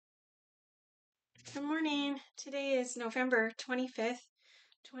Good morning. Today is November 25th,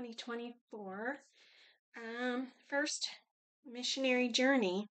 2024. First missionary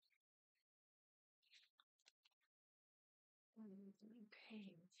journey.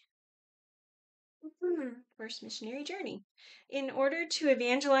 Okay. First missionary journey. In order to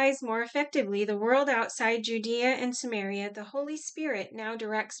evangelize more effectively the world outside Judea and Samaria, the Holy Spirit now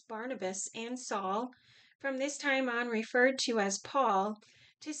directs Barnabas and Saul, from this time on referred to as Paul,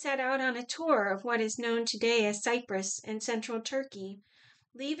 to set out on a tour of what is known today as Cyprus and central Turkey.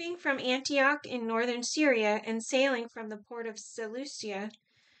 Leaving from Antioch in northern Syria and sailing from the port of Seleucia,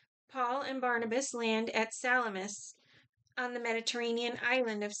 Paul and Barnabas land at Salamis on the Mediterranean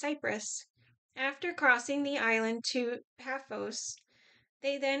island of Cyprus. After crossing the island to Paphos,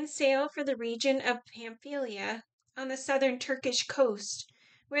 they then sail for the region of Pamphylia on the southern Turkish coast,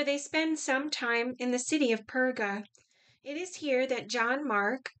 where they spend some time in the city of Perga. It is here that John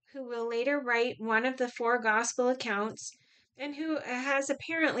Mark, who will later write one of the four gospel accounts, and who has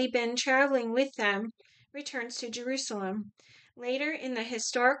apparently been traveling with them, returns to Jerusalem. Later in the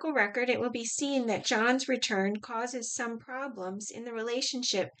historical record, it will be seen that John's return causes some problems in the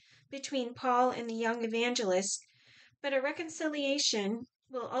relationship between Paul and the young evangelist, but a reconciliation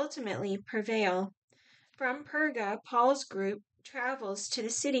will ultimately prevail. From Perga, Paul's group travels to the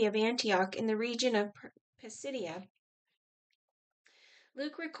city of Antioch in the region of Pisidia.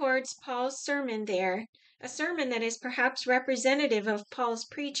 Luke records Paul's sermon there, a sermon that is perhaps representative of Paul's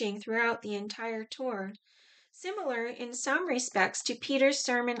preaching throughout the entire tour. Similar in some respects to Peter's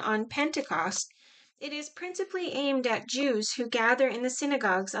sermon on Pentecost, it is principally aimed at Jews who gather in the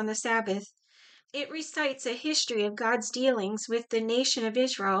synagogues on the Sabbath. It recites a history of God's dealings with the nation of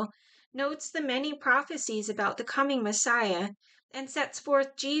Israel, notes the many prophecies about the coming Messiah, and sets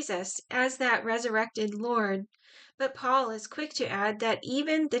forth Jesus as that resurrected Lord. But Paul is quick to add that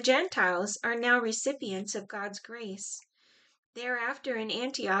even the Gentiles are now recipients of God's grace. Thereafter in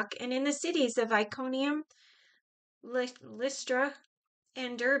Antioch and in the cities of Iconium, Lystra,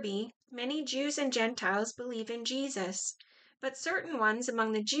 and Derbe, many Jews and Gentiles believe in Jesus. But certain ones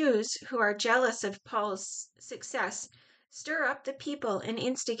among the Jews who are jealous of Paul's success stir up the people and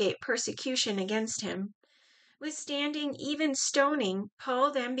instigate persecution against him. Withstanding even stoning,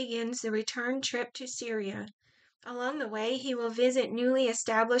 Paul then begins the return trip to Syria. Along the way, he will visit newly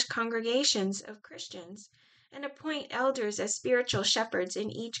established congregations of Christians and appoint elders as spiritual shepherds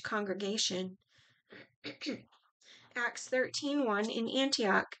in each congregation. Acts 13:1 in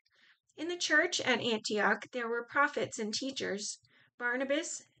Antioch. In the church at Antioch, there were prophets and teachers: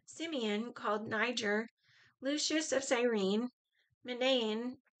 Barnabas, Simeon, called Niger, Lucius of Cyrene,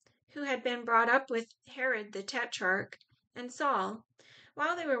 Manaen, who had been brought up with Herod the Tetrarch, and Saul.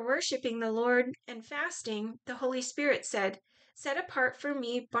 While they were worshiping the Lord and fasting, the Holy Spirit said, "Set apart for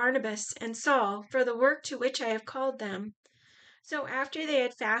me Barnabas and Saul for the work to which I have called them." So after they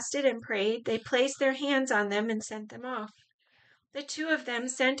had fasted and prayed, they placed their hands on them and sent them off. The two of them,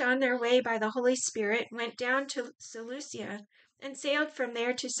 sent on their way by the Holy Spirit, went down to Seleucia and sailed from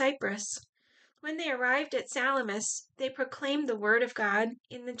there to Cyprus. When they arrived at Salamis, they proclaimed the word of God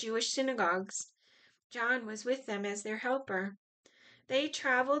in the Jewish synagogues. John was with them as their helper. They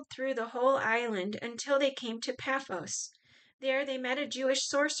traveled through the whole island until they came to Paphos. There they met a Jewish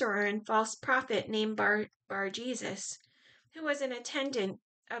sorcerer and false prophet named Bar-Jesus, who was an attendant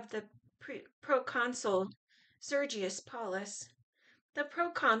of the proconsul Sergius Paulus. The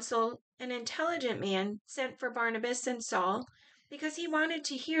proconsul, an intelligent man, sent for Barnabas and Saul because he wanted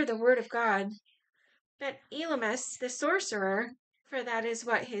to hear the word of God. But Elymas, the sorcerer, for that is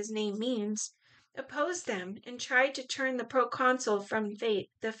what his name means, opposed them and tried to turn the proconsul from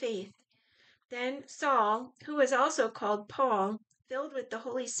the faith. Then Saul, who was also called Paul, filled with the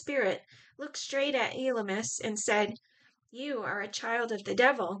Holy Spirit, looked straight at Elymas and said, "You are a child of the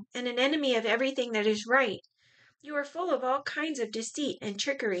devil and an enemy of everything that is right. You are full of all kinds of deceit and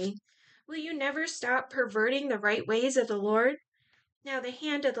trickery. Will you never stop perverting the right ways of the Lord? Now the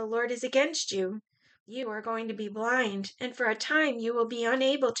hand of the Lord is against you. You are going to be blind, and for a time you will be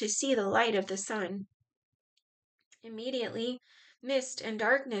unable to see the light of the sun." Immediately, mist and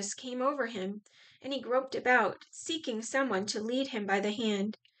darkness came over him, and he groped about, seeking someone to lead him by the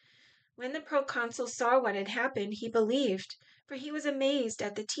hand. When the proconsul saw what had happened, he believed, for he was amazed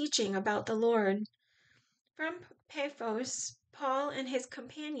at the teaching about the Lord. From Paphos, Paul and his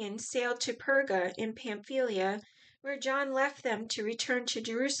companions sailed to Perga in Pamphylia, where John left them to return to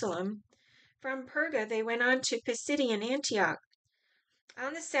Jerusalem. From Perga they went on to Pisidian Antioch.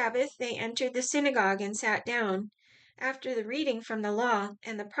 On the Sabbath they entered the synagogue and sat down. After the reading from the law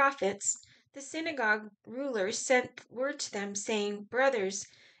and the prophets, the synagogue rulers sent word to them, saying, "Brothers,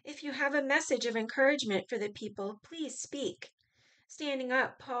 If you have a message of encouragement for the people, please speak." Standing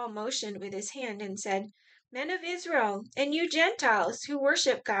up, Paul motioned with his hand and said, "Men of Israel, and you Gentiles who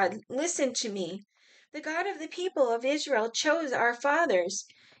worship God, listen to me. The God of the people of Israel chose our fathers.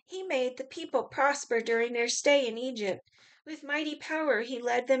 He made the people prosper during their stay in Egypt. With mighty power, he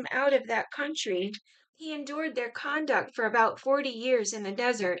led them out of that country. He endured their conduct for about 40 years in the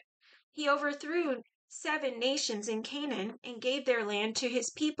desert. He overthrew 7 nations in Canaan and gave their land to his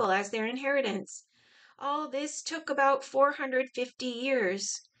people as their inheritance. All this took about 450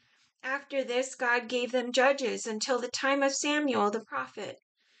 years. After this, God gave them judges until the time of Samuel the prophet.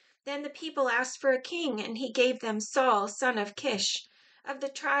 Then the people asked for a king, and he gave them Saul, son of Kish, of the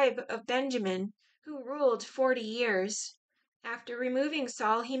tribe of Benjamin, who ruled 40 years. After removing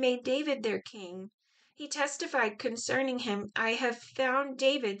Saul, he made David their king. He testified concerning him, "I have found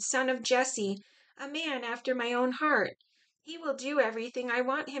David, son of Jesse, a man after my own heart. He will do everything I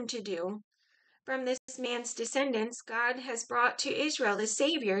want him to do." From this man's descendants, God has brought to Israel the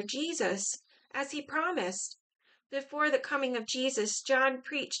Savior, Jesus, as he promised. Before the coming of Jesus, John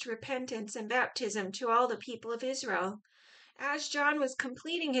preached repentance and baptism to all the people of Israel. As John was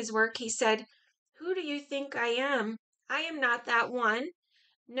completing his work, he said, "Who do you think I am? I am not that one.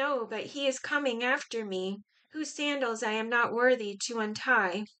 No, but he is coming after me, whose sandals I am not worthy to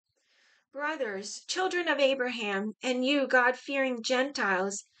untie." Brothers, children of Abraham, and you God-fearing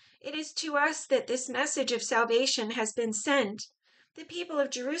Gentiles, it is to us that this message of salvation has been sent. The people of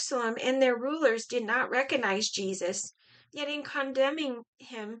Jerusalem and their rulers did not recognize Jesus, yet in condemning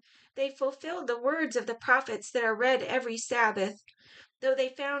him, they fulfilled the words of the prophets that are read every Sabbath. Though they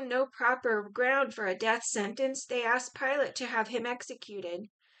found no proper ground for a death sentence, they asked Pilate to have him executed.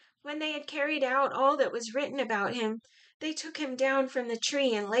 When they had carried out all that was written about him, they took him down from the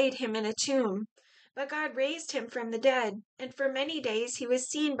tree and laid him in a tomb. But God raised him from the dead, and for many days he was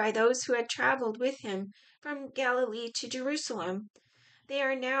seen by those who had traveled with him from Galilee to Jerusalem. They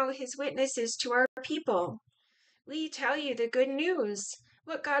are now his witnesses to our people. We tell you the good news.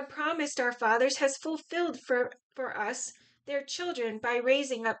 What God promised our fathers has fulfilled for us, their children, by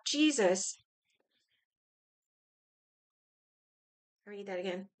raising up Jesus. I'll read that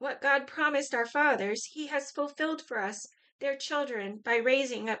again. What God promised our fathers, he has fulfilled for us, their children, by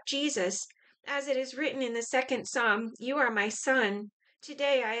raising up Jesus. As it is written in the 2nd Psalm, "You are my son.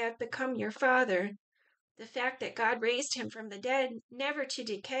 Today I have become your father." The fact that God raised him from the dead, never to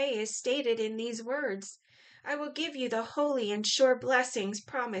decay, is stated in these words, "I will give you the holy and sure blessings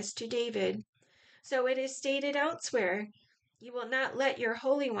promised to David." So it is stated elsewhere, "You will not let your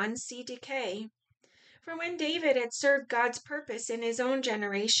Holy One see decay." For when David had served God's purpose in his own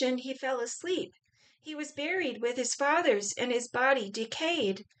generation, he fell asleep. He was buried with his fathers, and his body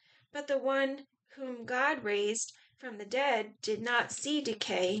decayed. But the one whom God raised from the dead did not see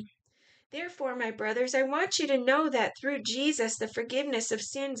decay. Therefore, my brothers, I want you to know that through Jesus the forgiveness of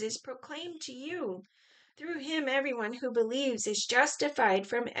sins is proclaimed to you. Through him, everyone who believes is justified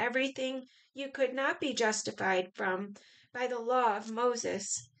from everything you could not be justified from by the law of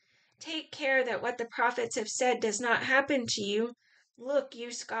Moses. Take care that what the prophets have said does not happen to you. Look,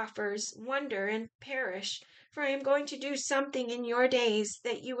 you scoffers, wonder and perish, for I am going to do something in your days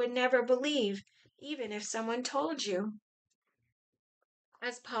that you would never believe, even if someone told you.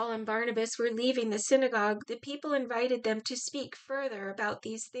 As Paul and Barnabas were leaving the synagogue, the people invited them to speak further about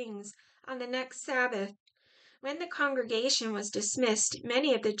these things on the next Sabbath. When the congregation was dismissed,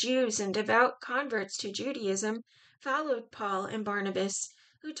 many of the Jews and devout converts to Judaism followed Paul and Barnabas,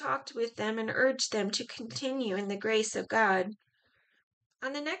 who talked with them and urged them to continue in the grace of God.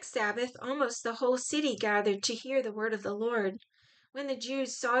 On the next Sabbath, almost the whole city gathered to hear the word of the Lord. When the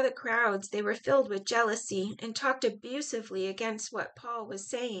Jews saw the crowds, they were filled with jealousy and talked abusively against what Paul was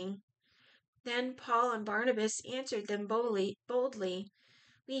saying. Then Paul and Barnabas answered them boldly,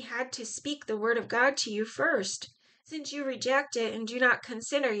 "We had to speak the word of God to you first. Since you reject it and do not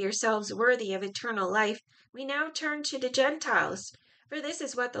consider yourselves worthy of eternal life, we now turn to the Gentiles. For this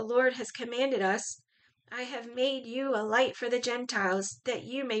is what the Lord has commanded us. I have made you a light for the Gentiles, that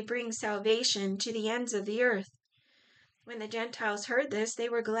you may bring salvation to the ends of the earth." When the Gentiles heard this, they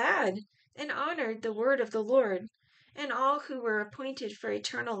were glad and honored the word of the Lord, and all who were appointed for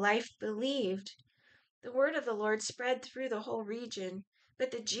eternal life believed. The word of the Lord spread through the whole region,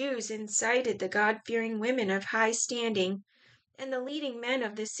 but the Jews incited the God-fearing women of high standing and the leading men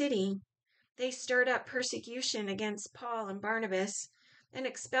of the city. They stirred up persecution against Paul and Barnabas and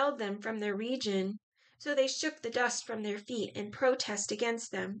expelled them from their region. So they shook the dust from their feet in protest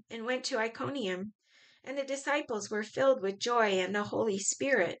against them and went to Iconium. And the disciples were filled with joy and the Holy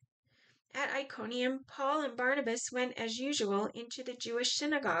Spirit. At Iconium, Paul and Barnabas went as usual into the Jewish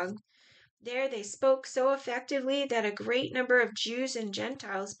synagogue. There they spoke so effectively that a great number of Jews and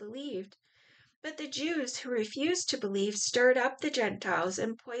Gentiles believed. But the Jews who refused to believe stirred up the Gentiles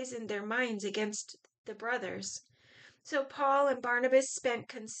and poisoned their minds against the brothers. So Paul and Barnabas spent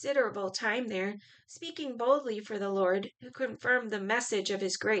considerable time there, speaking boldly for the Lord, who confirmed the message of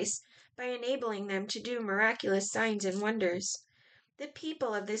his grace by enabling them to do miraculous signs and wonders. The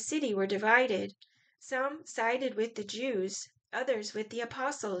people of the city were divided. Some sided with the Jews, others with the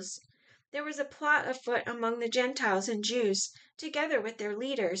apostles. There was a plot afoot among the Gentiles and Jews, together with their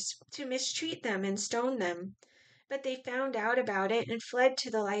leaders, to mistreat them and stone them. But they found out about it and fled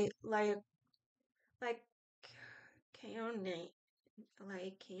to the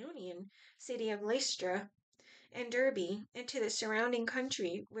Lycaonian city of Lystra and Derbe, and to the surrounding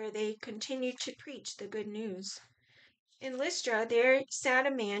country, where they continued to preach the good news. In Lystra there sat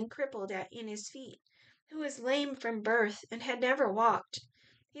a man crippled in his feet, who was lame from birth and had never walked.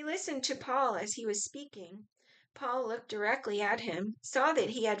 He listened to Paul as he was speaking. Paul looked directly at him, saw that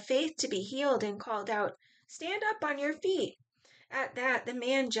he had faith to be healed, and called out, "Stand up on your feet." At that the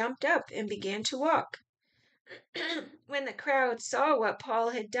man jumped up and began to walk. When the crowd saw what Paul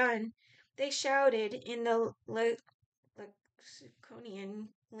had done, they shouted in the Lycaonian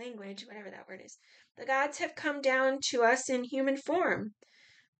language, whatever that word is, "The gods have come down to us in human form."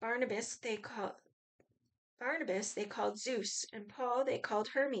 Barnabas they called Zeus, and Paul they called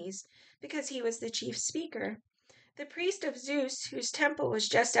Hermes, because he was the chief speaker. The priest of Zeus, whose temple was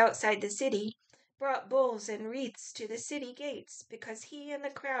just outside the city, brought bulls and wreaths to the city gates, because he and the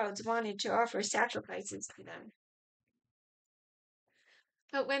crowds wanted to offer sacrifices to them.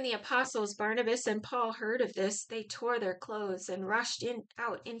 But when the apostles Barnabas and Paul heard of this, they tore their clothes and rushed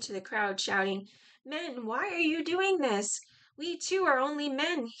out into the crowd, shouting, "Men, why are you doing this? We too are only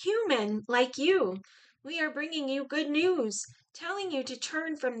men, human, like you. We are bringing you good news, telling you to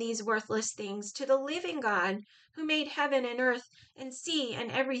turn from these worthless things to the living God, who made heaven and earth and sea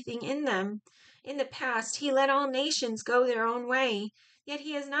and everything in them. In the past, he let all nations go their own way, yet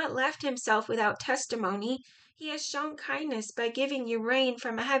he has not left himself without testimony. He has shown kindness by giving you rain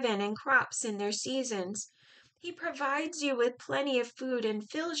from heaven and crops in their seasons. He provides you with plenty of food and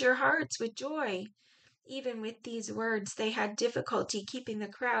fills your hearts with joy." Even with these words, they had difficulty keeping the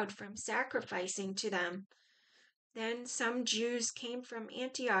crowd from sacrificing to them. Then some Jews came from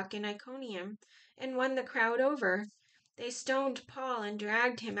Antioch and Iconium and won the crowd over. They stoned Paul and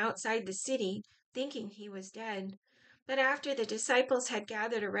dragged him outside the city, thinking he was dead. But after the disciples had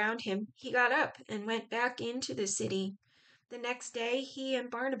gathered around him, he got up and went back into the city. The next day, he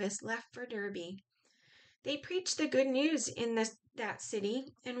and Barnabas left for Derbe. They preached the good news in that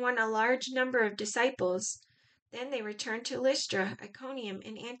city and won a large number of disciples. Then they returned to Lystra, Iconium,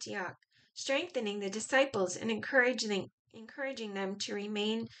 and Antioch, strengthening the disciples and encouraging them to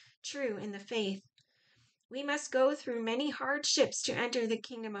remain true in the faith. "We must go through many hardships to enter the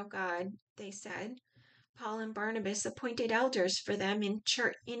kingdom of God," they said. Paul and Barnabas appointed elders for them in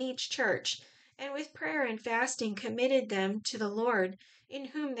each church, and with prayer and fasting committed them to the Lord, in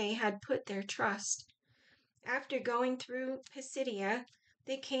whom they had put their trust. After going through Pisidia,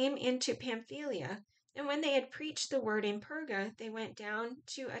 they came into Pamphylia, and when they had preached the word in Perga, they went down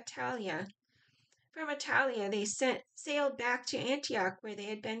to Attalia. From Attalia they sailed back to Antioch, where they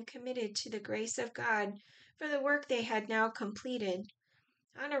had been committed to the grace of God for the work they had now completed.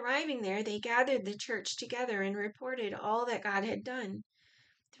 On arriving there, they gathered the church together and reported all that God had done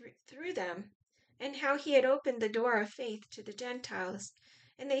through them, and how he had opened the door of faith to the Gentiles,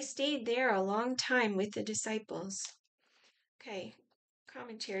 and they stayed there a long time with the disciples. Okay,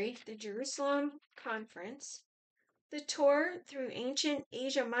 commentary. The Jerusalem Conference. The tour through ancient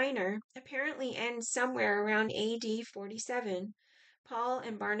Asia Minor apparently ends somewhere around AD 47. Paul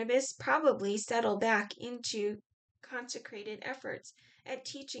and Barnabas probably settle back into consecrated efforts at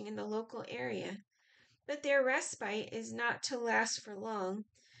teaching in the local area. But their respite is not to last for long.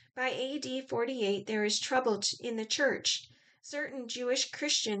 By AD 48, there is trouble in the church. Certain Jewish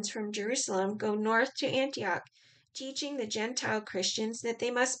Christians from Jerusalem go north to Antioch, teaching the Gentile Christians that they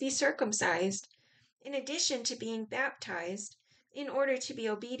must be circumcised, in addition to being baptized, in order to be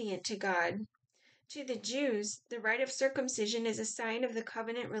obedient to God. To the Jews, the rite of circumcision is a sign of the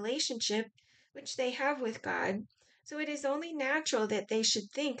covenant relationship which they have with God, so it is only natural that they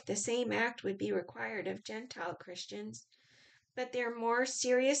should think the same act would be required of Gentile Christians. But their more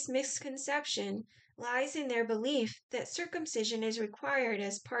serious misconception lies in their belief that circumcision is required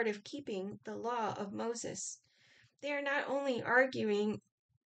as part of keeping the law of Moses. They are not only urging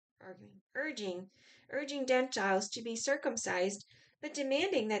Gentiles to be circumcised, but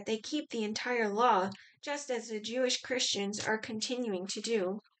demanding that they keep the entire law, just as the Jewish Christians are continuing to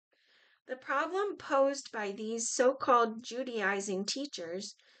do. The problem posed by these so-called Judaizing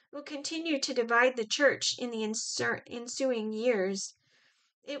teachers will continue to divide the church in the ensuing years.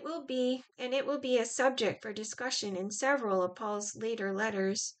 It will be a subject for discussion in several of Paul's later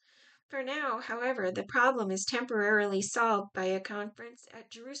letters. For now, however, the problem is temporarily solved by a conference at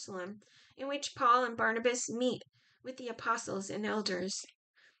Jerusalem, in which Paul and Barnabas meet with the apostles and elders.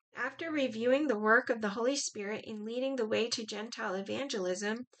 After reviewing the work of the Holy Spirit in leading the way to Gentile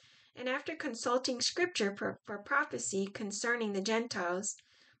evangelism, and after consulting Scripture for prophecy concerning the Gentiles,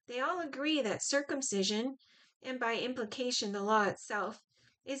 they all agree that circumcision, and by implication the law itself,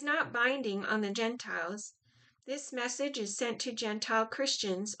 is not binding on the Gentiles. This message is sent to Gentile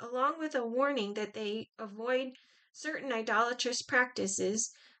Christians, along with a warning that they avoid certain idolatrous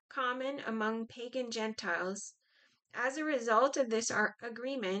practices common among pagan Gentiles. As a result of this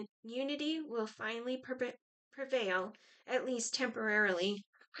agreement, unity will finally prevail, at least temporarily.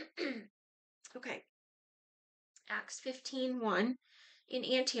 Okay. Acts 15:1. In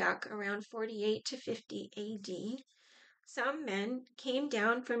Antioch around 48 to 50 AD, some men came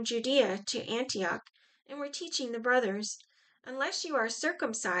down from Judea to Antioch and were teaching the brothers, "Unless you are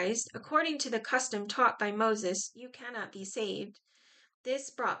circumcised according to the custom taught by Moses, you cannot be saved." This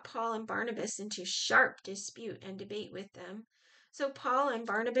brought Paul and Barnabas into sharp dispute and debate with them. So Paul and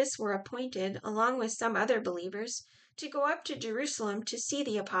Barnabas were appointed, along with some other believers, to go up to Jerusalem to see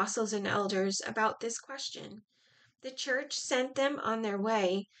the apostles and elders about this question. The church sent them on their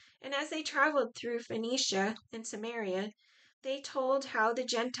way, and as they traveled through Phoenicia and Samaria, they told how the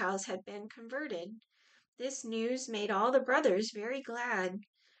Gentiles had been converted. This news made all the brothers very glad.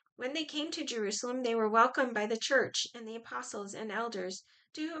 When they came to Jerusalem, they were welcomed by the church and the apostles and elders,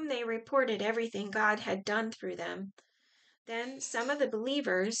 to whom they reported everything God had done through them. Then some of the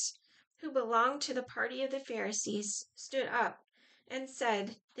believers, who belonged to the party of the Pharisees, stood up and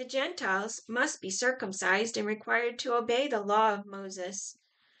said, "The Gentiles must be circumcised and required to obey the law of Moses."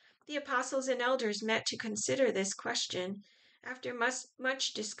 The apostles and elders met to consider this question. After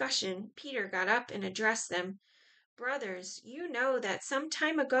much discussion, Peter got up and addressed them. "Brothers, you know that some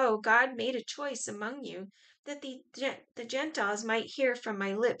time ago God made a choice among you, that the Gentiles might hear from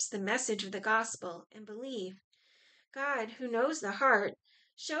my lips the message of the gospel and believe. God, who knows the heart,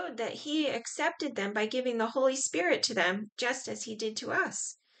 showed that he accepted them by giving the Holy Spirit to them, just as he did to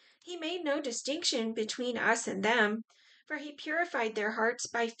us. He made no distinction between us and them, for he purified their hearts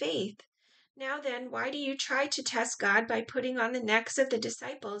by faith. Now then, why do you try to test God by putting on the necks of the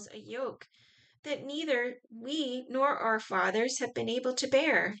disciples a yoke that neither we nor our fathers have been able to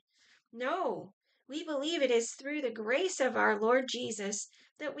bear? No, we believe it is through the grace of our Lord Jesus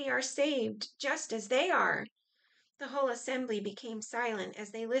that we are saved, just as they are." The whole assembly became silent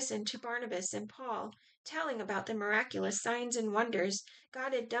as they listened to Barnabas and Paul telling about the miraculous signs and wonders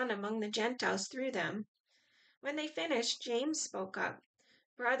God had done among the Gentiles through them. When they finished, James spoke up.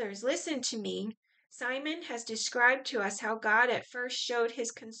 "Brothers, listen to me. Simon has described to us how God at first showed his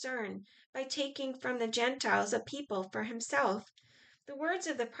concern by taking from the Gentiles a people for himself. The words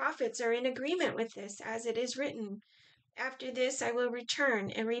of the prophets are in agreement with this, as it is written, 'After this I will return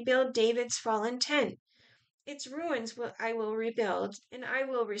and rebuild David's fallen tent. Its ruins I will rebuild, and I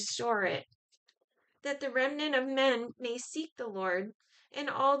will restore it, that the remnant of men may seek the Lord, and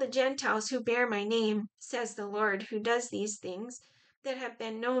all the Gentiles who bear my name, says the Lord, who does these things that have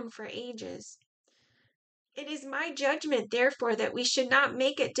been known for ages.' It is my judgment, therefore, that we should not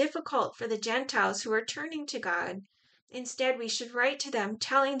make it difficult for the Gentiles who are turning to God. Instead, we should write to them,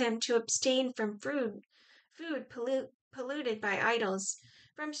 telling them to abstain from food polluted by idols,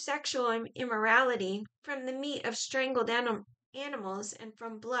 from sexual immorality, from the meat of strangled animals, and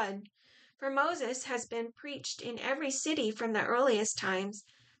from blood. For Moses has been preached in every city from the earliest times,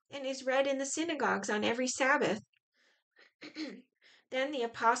 and is read in the synagogues on every Sabbath." Then the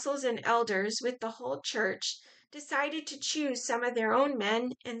apostles and elders, with the whole church, decided to choose some of their own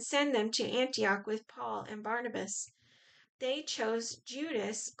men and send them to Antioch with Paul and Barnabas. They chose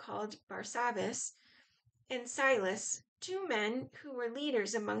Judas, called Barsabbas, and Silas, 2 men who were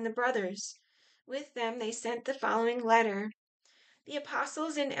leaders among the brothers. With them they sent the following letter: "The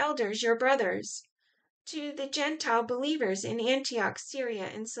apostles and elders, your brothers, to the Gentile believers in Antioch, Syria,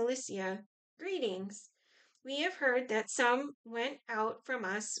 and Cilicia, greetings. We have heard that some went out from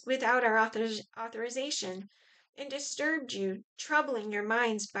us without our authorization and disturbed you, troubling your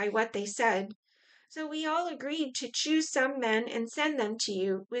minds by what they said. So we all agreed to choose some men and send them to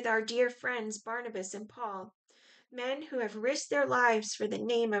you with our dear friends Barnabas and Paul, men who have risked their lives for the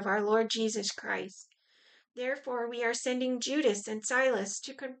name of our Lord Jesus Christ. Therefore, we are sending Judas and Silas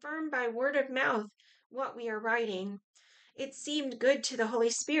to confirm by word of mouth what we are writing. It seemed good to the Holy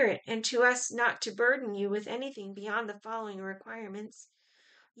Spirit and to us not to burden you with anything beyond the following requirements.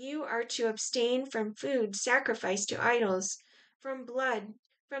 You are to abstain from food sacrificed to idols, from blood,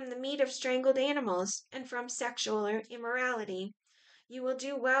 from the meat of strangled animals, and from sexual immorality. You will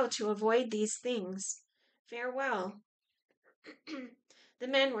do well to avoid these things. Farewell. The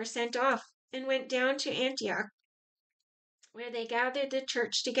men were sent off and went down to Antioch, where they gathered the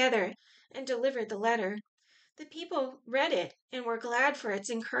church together and delivered the letter. The people read it and were glad for its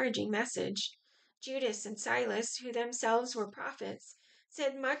encouraging message. Judas and Silas, who themselves were prophets,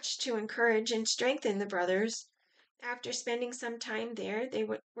 said much to encourage and strengthen the brothers. After spending some time there, they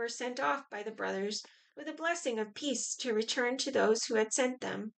were sent off by the brothers with a blessing of peace to return to those who had sent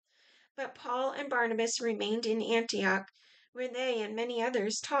them. But Paul and Barnabas remained in Antioch, where they and many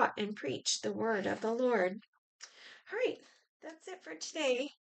others taught and preached the word of the Lord. All right, that's it for today.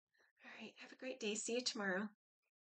 All right, have a great day. See you tomorrow.